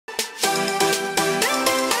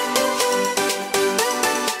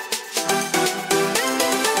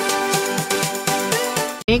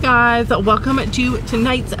Hey guys, welcome to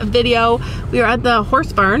tonight's video. We are at the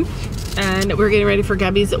horse barn and we're getting ready for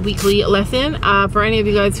Gabby's weekly lesson. For any of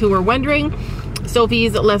you guys who were wondering,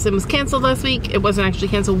 Sophie's lesson was canceled last week. It wasn't actually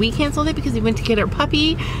canceled. We canceled it because we went to get our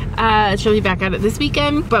puppy. She'll be back at it this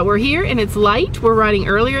weekend, but we're here and it's light. We're riding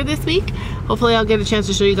earlier this week. Hopefully I'll get a chance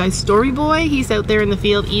to show you guys Story Boy. He's out there in the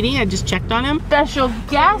field eating. I just checked on him. Special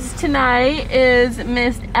guest tonight is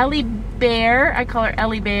Miss Ellie Bear. I call her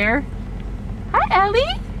Ellie Bear. Hi, Ellie.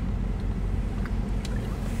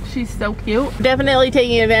 She's so cute. Definitely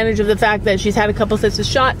taking advantage of the fact that she's had a couple sets of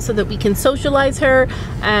shots so that we can socialize her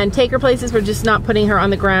and take her places. We're just not putting her on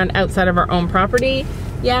the ground outside of our own property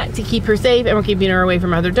yet to keep her safe, and we're keeping her away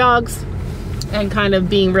from other dogs and kind of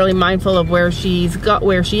being really mindful of where she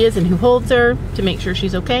is and who holds her to make sure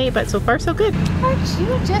she's okay. But so far so good. Aren't you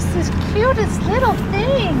just as cute as little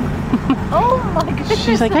thing? Oh my goodness.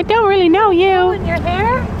 She's like, I don't really know you. Oh, and your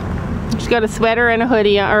hair? She's got a sweater and a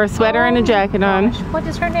hoodie, or a sweater and a jacket on. What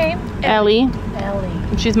is her name? Ellie.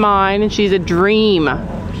 Ellie. She's mine, and she's a dream.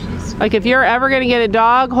 Oh, she's like if you're ever gonna get a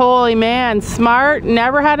dog, holy man, smart,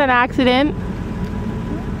 never had an accident.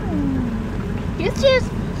 It's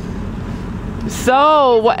just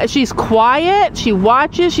so she's quiet. She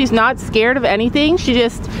watches. She's not scared of anything. She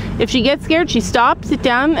just, if she gets scared, she stops, sit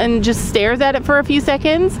down, and just stares at it for a few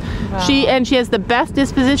seconds. Wow. She has the best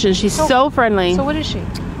disposition. She's so friendly. So what is she?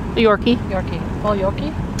 Yorkie. Yorkie. Full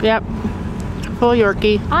Yorkie? Yep. Full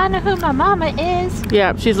Yorkie. I know who my mama is.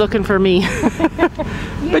 Yep, she's looking for me.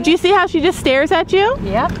 But do you see how she just stares at you?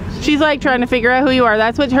 Yep. She's like trying to figure out who you are.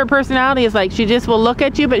 That's what her personality is like. She just will look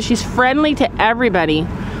at you, but she's friendly to everybody.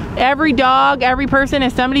 Every dog, every person,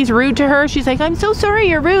 if somebody's rude to her, she's like, I'm so sorry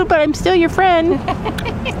you're rude, but I'm still your friend.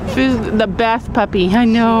 She's the best puppy. I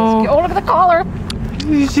know. Oh, look at the collar.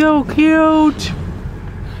 She's so cute.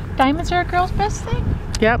 Diamonds are a girl's best thing?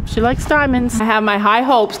 Yep, she likes diamonds. I have my high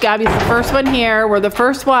hopes. Gabby's the first one here. We're the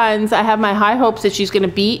first ones. I have my high hopes that she's going to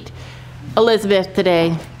beat Elizabeth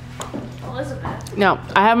today. Elizabeth? No,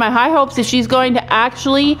 I have my high hopes that she's going to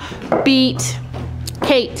actually beat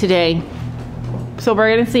Kate today. So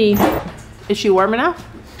we're going to see. Is she warm enough?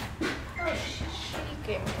 Oh, she's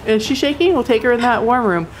shaking. Is she shaking? We'll take her in that warm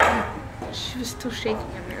room. She was still shaking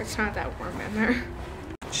in there. It's not that warm in there.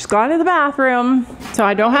 She's gone to the bathroom, so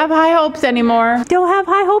I don't have high hopes anymore. Don't have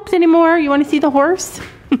high hopes anymore. You want to see the horse?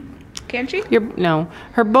 Can she? No,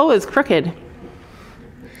 her bow is crooked.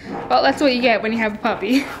 Well, that's what you get when you have a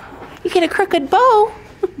puppy. You get a crooked bow.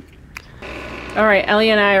 All right,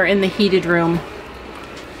 Ellie and I are in the heated room.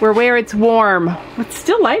 We're where it's warm. It's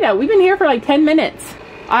still light out. We've been here for like 10 minutes.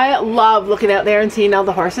 I love looking out there and seeing all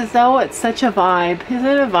the horses though. It's such a vibe. Isn't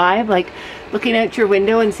it a vibe? Like looking out your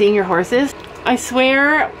window and seeing your horses. I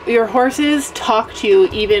swear your horses talk to you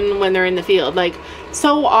even when they're in the field. Like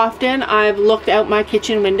so often I've looked out my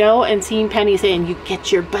kitchen window and seen Penny saying, you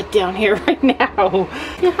get your butt down here right now.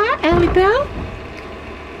 Say hi, Ellie Bell.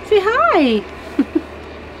 Say hi.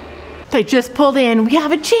 They just pulled in. We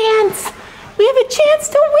have a chance. We have a chance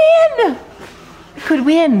to win. We could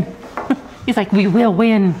win. He's like, we will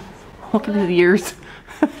win. Look at his ears.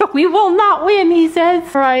 We will not win, he says.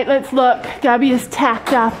 All right, let's look. Gabby is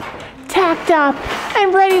tacked up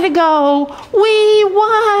and ready to go. We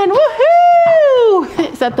won,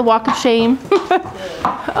 woohoo! Is that the walk of shame?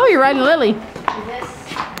 Oh, you're riding Lily. Is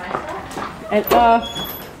this my And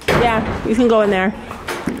yeah, you can go in there.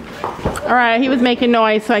 All right, he was making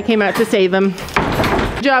noise, so I came out to save him.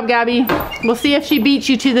 Good job, Gabby. We'll see if she beats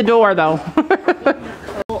you to the door, though.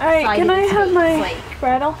 All right, can I have my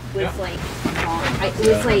rattle?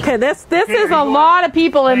 Okay, this is a lot of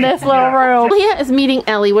people in this little room. Leah is meeting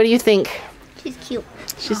Ellie. What do you think? She's cute.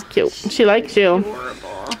 She's cute. She likes you.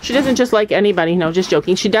 Adorable. She doesn't just like anybody. No, just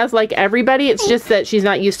joking. She does like everybody. It's just that she's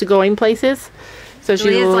not used to going places. So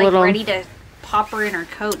she's a little... like ready to pop her in her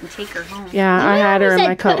coat and take her home. Yeah, I had her in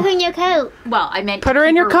my coat. Put her in your coat. Well, I meant put her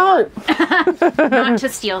in your coat. Not to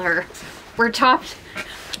steal her. We're topped.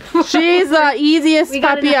 She's the easiest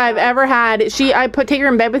puppy I've ever had. I take her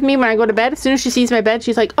in bed with me when I go to bed. As soon as she sees my bed,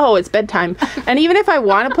 she's like, oh, it's bedtime. And even if I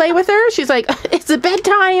want to play with her, she's like, it's a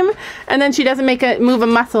bedtime. And then she doesn't move a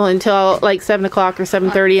muscle until like 7 o'clock or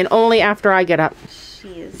 7:30, and only after I get up.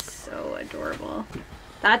 She is so adorable.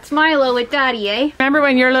 That's Milo with Daddy, eh? Remember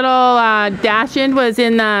when your little Dachshund was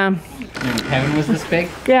in the... Kevin was this big?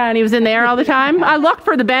 Yeah, and he was in there all the time. I looked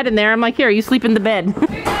for the bed in there. I'm like, here, you sleep in the bed.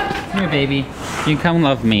 Come here, baby. You come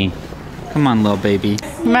love me. Come on, little baby.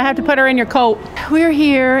 You might have to put her in your coat. We're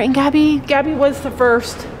here, and Gabby was the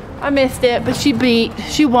first. I missed it, but she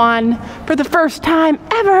won for the first time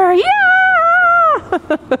ever. Yeah!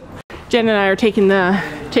 Jen and I are taking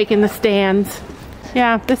the stands.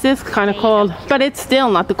 Yeah, this is kind of cold, but it's still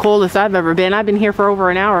not the coldest I've ever been. I've been here for over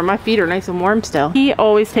an hour. My feet are nice and warm still. He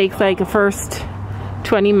always takes like a first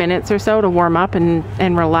 20 minutes or so to warm up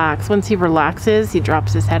and relax. Once he relaxes, he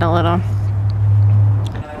drops his head a little.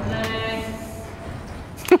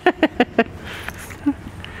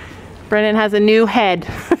 Brennan has a new head.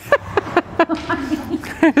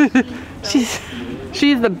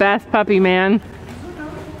 She's the best puppy, man.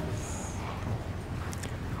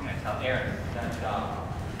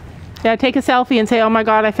 Yeah, take a selfie and say, oh my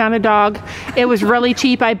God, I found a dog. It was really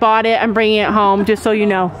cheap. I bought it. I'm bringing it home, just so you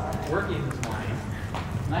know. Working this morning,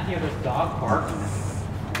 and I hear this dog bark.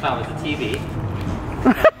 That was the TV.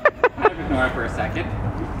 I ignore it for a second.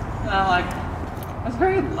 And I'm like, that's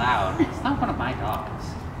very loud. It's not one of my dogs.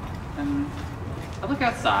 And I look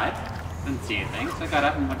outside, didn't see anything, so I got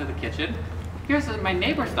up and went to the kitchen. Here's my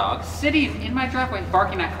neighbor's dog sitting in my driveway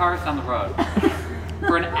barking at cars down the road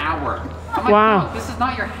for an hour. I'm like, wow. No, this is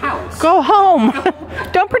not your house. Go home.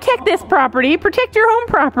 Don't protect this property. Protect your home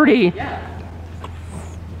property. Yeah.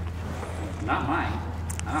 Not mine.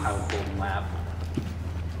 I don't have a golden lab.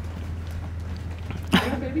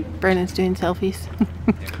 Yeah, baby. Brandon's doing selfies.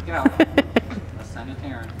 There we go. Let's send it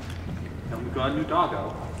Aaron. Then we got a new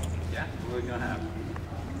doggo. Yeah, what are we gonna have?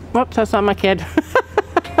 Whoops, that's not my kid.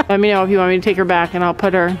 Let me know if you want me to take her back and I'll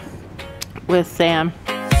put her with Sam.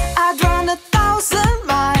 I'd run 1,000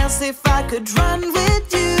 miles if I could run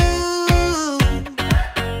with you.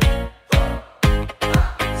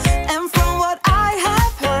 And from what I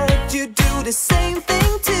have heard, you do the same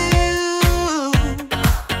thing too.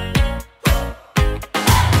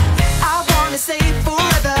 I wanna say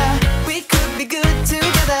forever, we could be good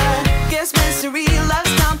together. Guess misery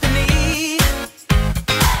loves company.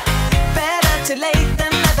 Better too late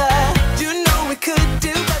than never. You know we could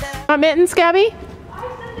do better. Want mittens, Gabby?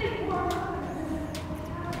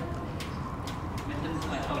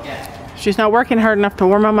 She's not working hard enough to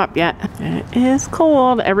warm them up yet. It is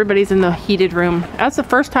cold. Everybody's in the heated room. That's the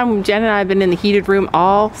first time Jen and I have been in the heated room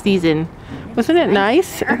all season. Wasn't it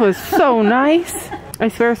nice? It was so nice. I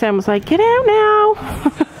swear Sam was like, get out now.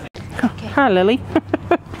 Okay. Hi, Lily.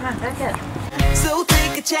 So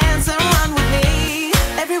take a chance and run with me.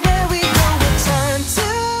 Everywhere we go, we turn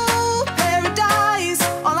to paradise.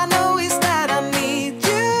 All I know is that I need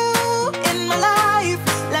you in my life.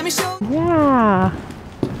 Let me show you. Yeah.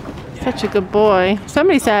 Such a good boy.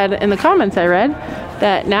 Somebody said in the comments I read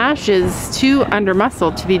that Nash is too under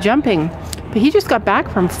muscled to be jumping. But he just got back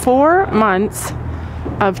from 4 months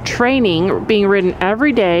of training, being ridden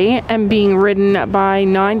every day and being ridden by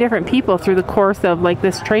 9 different people through the course of like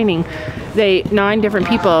this training. 9 different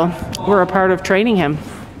people were a part of training him.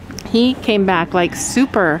 He came back like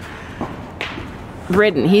super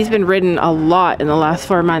ridden. He's been ridden a lot in the last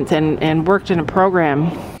 4 months and worked in a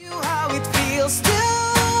program. how it feels to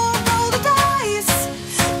roll the dice.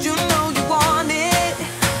 You know you want it.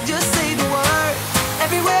 Just say the word.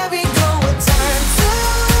 Everywhere we go, we turn to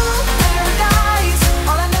paradise.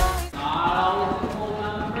 All I know is Holding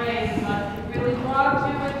on the reins, but she really wants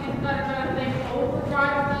to, but she's got to try to think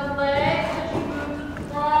overdrive the legs as she moves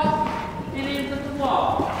across and into the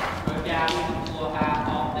wall. Go down with the little half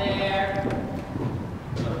off there.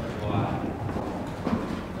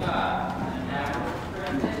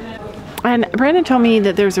 And Brandon told me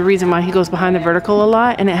that there's a reason why he goes behind the vertical a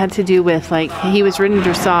lot, and it had to do with like he was ridden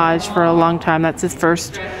dressage for a long time. That's his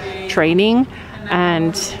first training,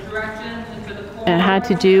 and it had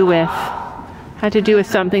to do with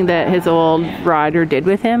something that his old rider did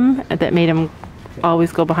with him that made him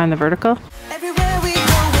always go behind the vertical. everywhere we go,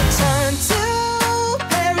 we turn to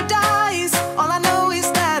paradise. All I know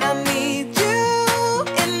is that I need you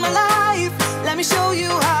in my life. Let me show you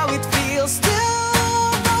how it feels to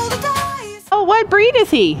roll the dice. Oh, what breed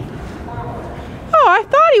is he? Oh, I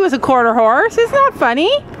thought he was a quarter horse. Isn't that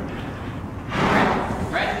funny?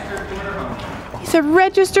 Registered quarter pony. He's a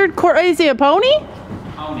registered quarter. Is he a pony?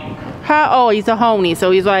 Pony. Oh, he's a honey,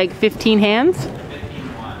 so he's like 15 hands?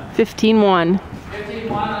 15-1. 15-1.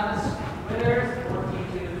 15-1 on the splitters,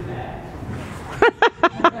 14-2 in the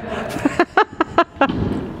bag.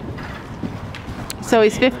 So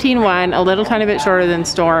he's 15-1, a little tiny bit shorter than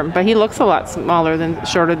Storm, but he looks a lot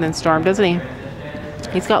shorter than Storm, doesn't he?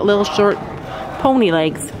 He's got little short pony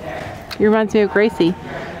legs. He reminds me of Gracie.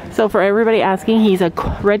 So for everybody asking, he's a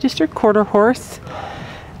registered quarter horse,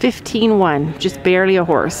 15-1, just barely a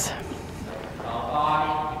horse.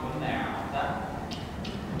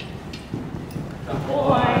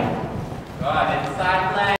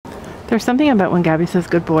 There's something about when Gabby says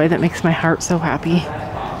good boy that makes my heart so happy.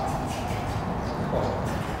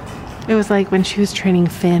 It was like when she was training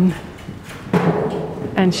Finn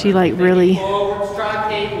and she like really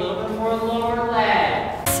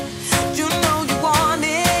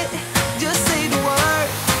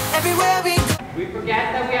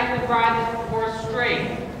ride this horse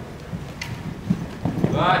straight.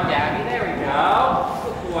 Good, Gabby. There we go.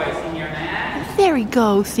 Good boy, Senior Nash. There we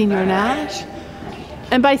go, Senior Nash.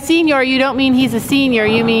 And by senior, you don't mean he's a senior,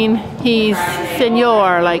 you mean he's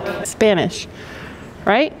senor, like Spanish,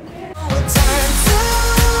 right?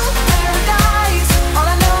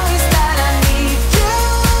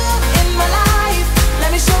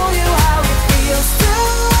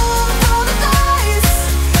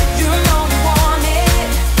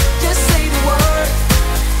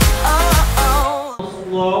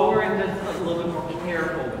 Slower and just a little bit more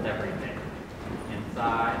careful with everything.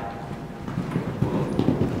 Inside.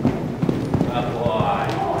 Good boy.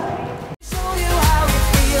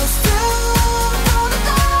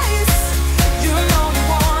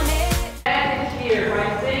 And here,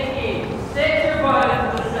 right thinking. Stick your butt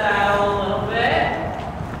into the saddle a little bit.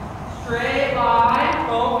 Straight line.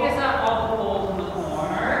 Focus on all the poles in the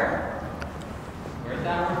corner. Where's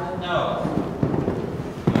that horse's nose?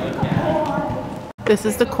 Good, Gabby. This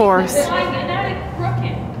is the course.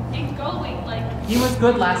 He was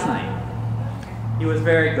good last night. He was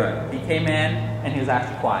very good. He came in and he was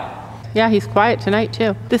actually quiet. Yeah, he's quiet tonight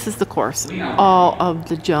too. This is the course. All of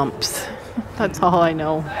the jumps. That's all I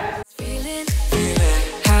know.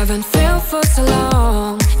 Haven't felt for so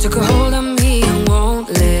long. Took a hold of me and won't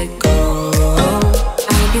let go.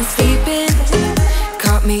 I've been sleeping,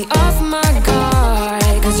 caught me off my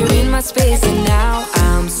guard. Cause you're in my space and now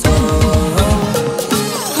I'm so.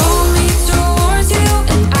 Pull me towards you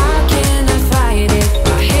and I cannot fight it.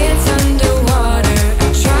 My head's underwater, I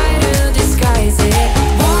try to disguise it.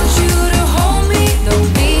 Want you to hold me, though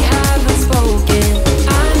we haven't spoken.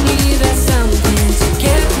 I need that something to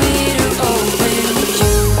get me to open.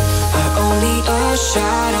 You are only a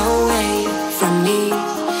shot away from me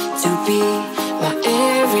to be my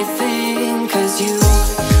everything. Cause you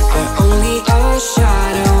are only a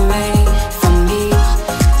shot away from me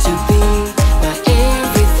to be my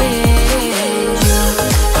everything. You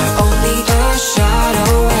are only a shot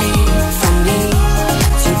away from me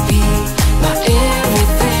to be my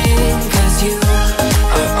everything. Cause you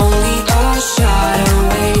are only a shot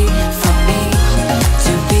away from me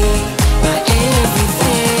to be my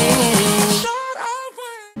everything.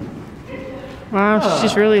 Wow,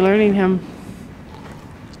 she's really learning him.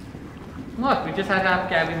 Look, we just had to have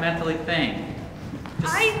Gabby mentally think.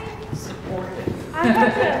 Just support it. I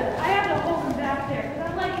have to hold him back there. 'Cause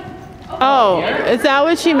I'm like, Oh, is that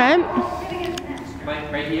what she meant?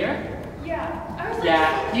 Right here? yeah. I was like,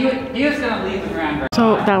 Yeah, he was gonna leave the ground.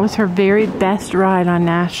 So that was her very best ride on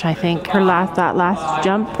Nash, I think. Her that last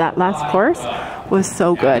jump, that last course was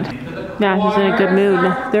so good. Nash is in a good mood.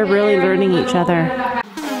 They're really learning each other.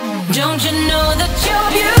 Don't you know that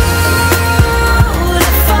you're beautiful?